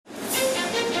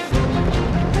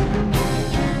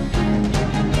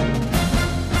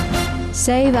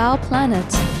Save our planet.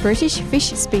 British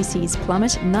fish species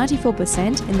plummet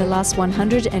 94% in the last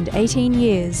 118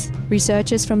 years.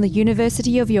 Researchers from the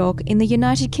University of York in the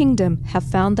United Kingdom have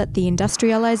found that the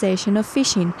industrialization of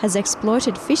fishing has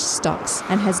exploited fish stocks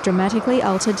and has dramatically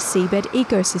altered seabed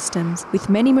ecosystems, with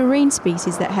many marine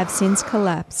species that have since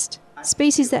collapsed.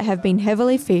 Species that have been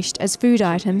heavily fished as food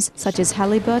items, such as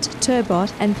halibut,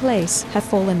 turbot and plaice, have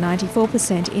fallen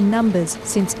 94% in numbers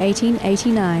since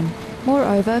 1889.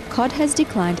 Moreover, cod has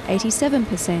declined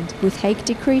 87%, with hake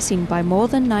decreasing by more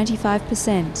than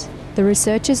 95%. The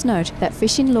researchers note that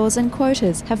fishing laws and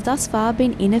quotas have thus far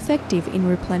been ineffective in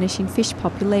replenishing fish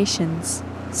populations.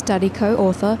 Study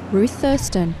co-author Ruth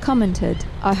Thurstan commented,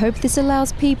 "I hope this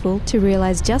allows people to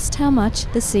realize just how much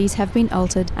the seas have been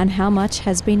altered and how much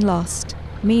has been lost."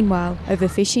 Meanwhile,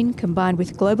 overfishing combined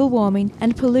with global warming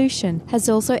and pollution has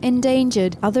also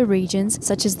endangered other regions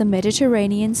such as the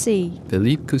Mediterranean Sea.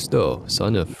 Philippe Cousteau,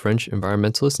 son of French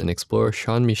environmentalist and explorer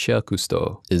Jean-Michel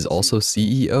Cousteau, is also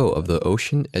CEO of the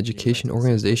ocean education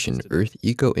organization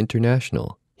EarthEco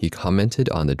International. He commented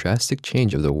on the drastic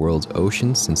change of the world's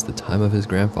oceans since the time of his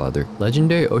grandfather,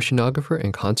 legendary oceanographer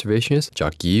and conservationist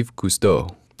Jacques-Yves Cousteau.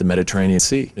 The Mediterranean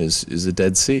Sea is a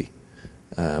dead sea.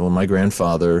 When my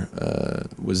grandfather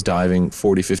was diving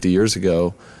 40, 50 years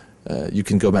ago, you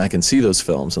can go back and see those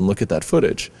films and look at that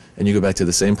footage. And you go back to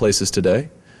the same places today,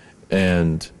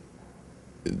 and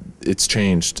it's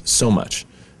changed so much.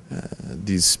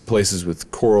 These places with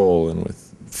coral and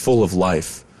with full of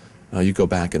life, you go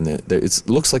back and it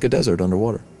looks like a desert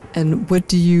underwater. And what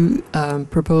do you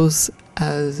propose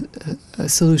as a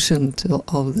solution to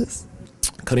all of this?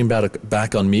 Cutting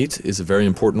back on meat is a very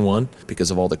important one because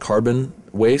of all the carbon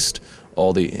waste,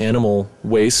 all the animal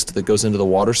waste that goes into the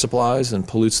water supplies and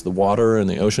pollutes the water and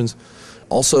the oceans.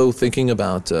 Also thinking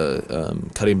about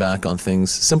cutting back on things,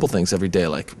 simple things every day,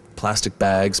 like plastic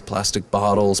bags, plastic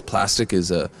bottles. Plastic is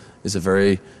a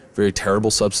very, very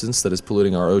terrible substance that is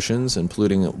polluting our oceans and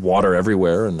polluting water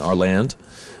everywhere and our land.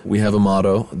 We have a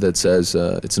motto that says,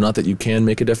 it's not that you can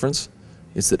make a difference,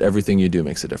 it's that everything you do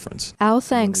makes a difference. Our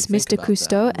thanks, Mr.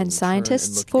 Cousteau and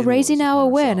scientists, for raising our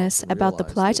awareness about the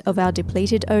plight of our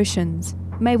depleted oceans.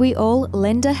 May we all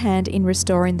lend a hand in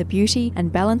restoring the beauty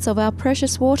and balance of our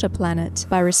precious water planet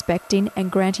by respecting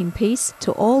and granting peace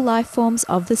to all life forms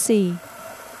of the sea.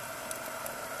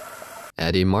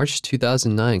 At a March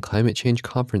 2009 climate change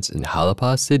conference in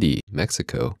Jalapa City,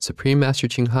 Mexico, Supreme Master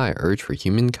Ching Hai urged for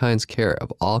humankind's care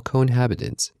of all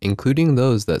co-inhabitants, including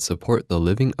those that support the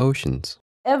living oceans.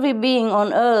 Every being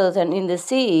on earth and in the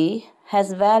sea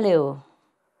has value,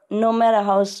 no matter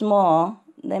how small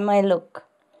they might look,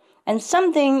 and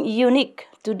something unique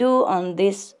to do on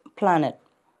this planet.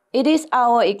 It is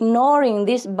our ignoring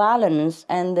this balance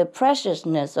and the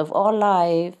preciousness of all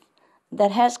life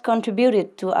that has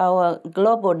contributed to our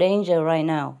global danger right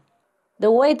now. The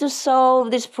way to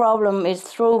solve this problem is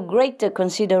through greater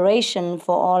consideration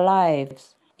for all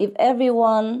lives. If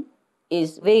everyone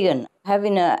is vegan,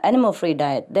 having an animal-free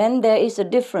diet, then there is a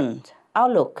different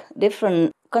outlook,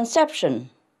 different conception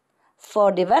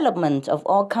for development of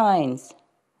all kinds.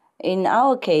 In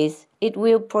our case, it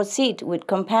will proceed with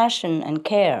compassion and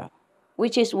care,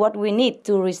 which is what we need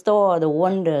to restore the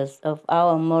wonders of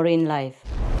our marine life.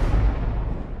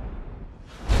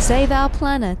 Save our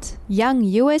planet. Young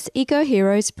US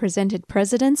eco-heroes presented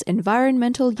President's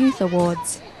Environmental Youth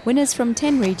Awards. Winners from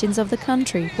 10 regions of the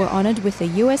country were honored with the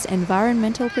U.S.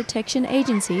 Environmental Protection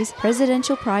Agency's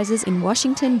presidential prizes in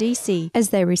Washington, D.C., as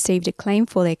they received acclaim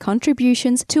for their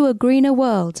contributions to a greener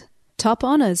world. Top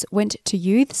honors went to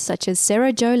youths such as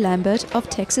Sarah Jo Lambert of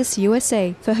Texas,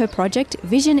 USA, for her project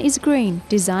Vision is Green,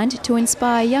 designed to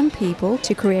inspire young people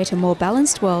to create a more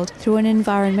balanced world through an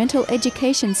environmental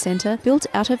education center built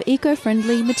out of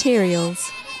eco-friendly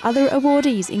materials. Other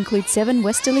awardees include 7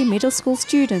 Westerly Middle School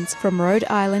students from Rhode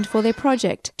Island for their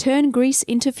project Turn Grease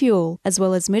into Fuel, as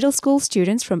well as middle school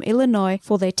students from Illinois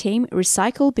for their team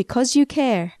Recycle Because You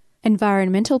Care.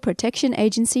 Environmental Protection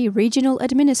Agency Regional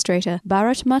Administrator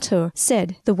Bharat Mathur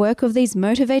said, "The work of these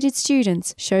motivated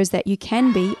students shows that you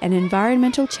can be an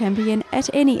environmental champion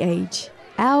at any age."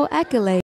 Our accolade